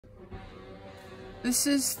This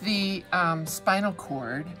is the spinal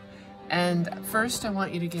cord, and first I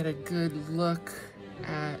want you to get a good look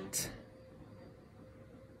at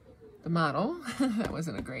the model. That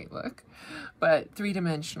wasn't a great look, but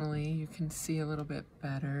three-dimensionally you can see a little bit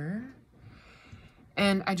better.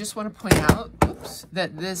 And I just want to point out, oops,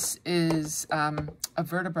 that this is a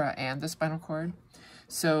vertebra and the spinal cord.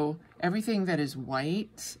 So everything that is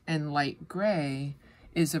white and light gray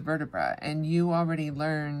is a vertebra, and you already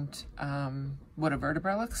learned what a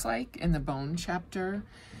vertebra looks like in the bone chapter,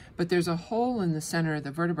 but there's a hole in the center of the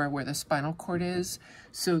vertebra where the spinal cord is.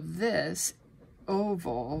 So this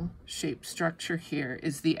oval shaped structure here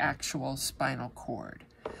is the actual spinal cord.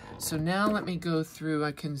 So now let me go through,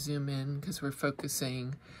 I can zoom in because we're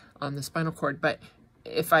focusing on the spinal cord, but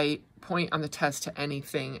if I point on the test to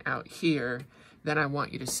anything out here, then I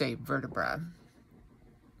want you to say vertebra.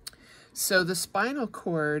 So the spinal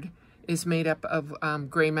cord is made up of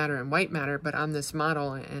gray matter and white matter, but on this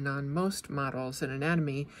model and on most models in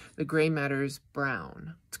anatomy, the gray matter is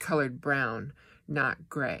brown. It's colored brown, not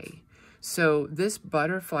gray. So this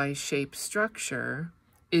butterfly-shaped structure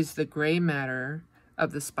is the gray matter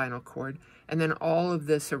of the spinal cord, and then all of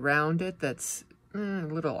this around it that's a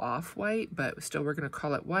little off-white, but still we're going to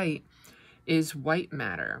call it white, is white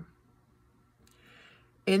matter.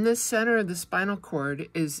 In the center of the spinal cord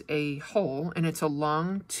is a hole, and it's a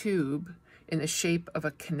long tube in the shape of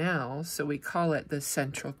a canal, so we call it the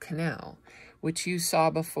central canal, which you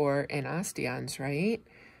saw before in osteons, right?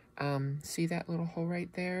 See that little hole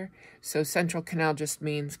right there? So central canal just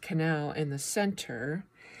means canal in the center.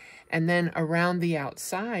 And then around the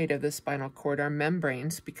outside of the spinal cord are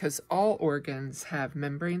membranes, because all organs have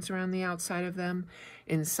membranes around the outside of them.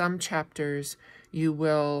 In some chapters, you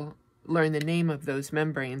will learn the name of those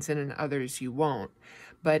membranes, and in others you won't.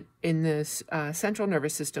 But in this central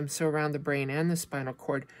nervous system, so around the brain and the spinal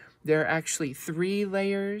cord, there are actually 3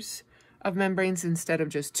 layers of membranes instead of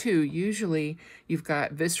just 2. Usually you've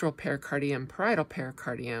got visceral pericardium, parietal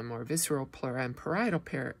pericardium, or visceral pleura and parietal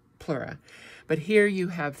pleura. But here you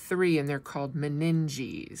have 3, and they're called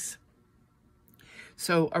meninges.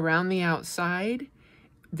 So around the outside,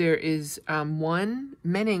 there is one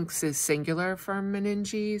meninx is singular for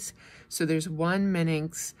meninges. So there's one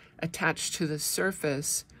meninx attached to the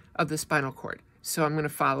surface of the spinal cord. So I'm going to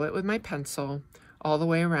follow it with my pencil all the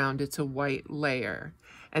way around. It's a white layer.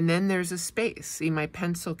 And then there's a space. See, my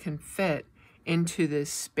pencil can fit into this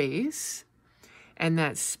space. And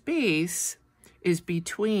that space is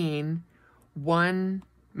between one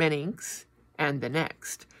meninx and the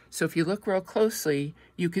next. So if you look real closely,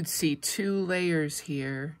 you could see 2 layers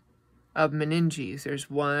here of meninges. There's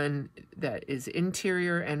one that is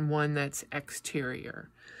interior and one that's exterior.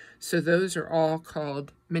 So those are all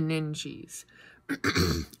called meninges.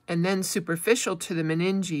 And then superficial to the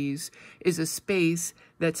meninges is a space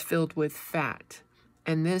that's filled with fat.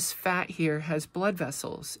 And this fat here has blood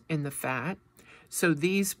vessels in the fat. So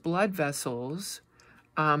these blood vessels,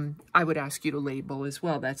 I would ask you to label as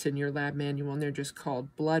well. That's in your lab manual, and they're just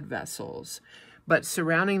called blood vessels. But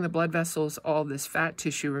surrounding the blood vessels, all this fat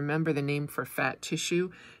tissue, remember the name for fat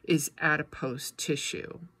tissue is adipose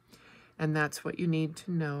tissue. And that's what you need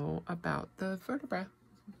to know about the vertebra.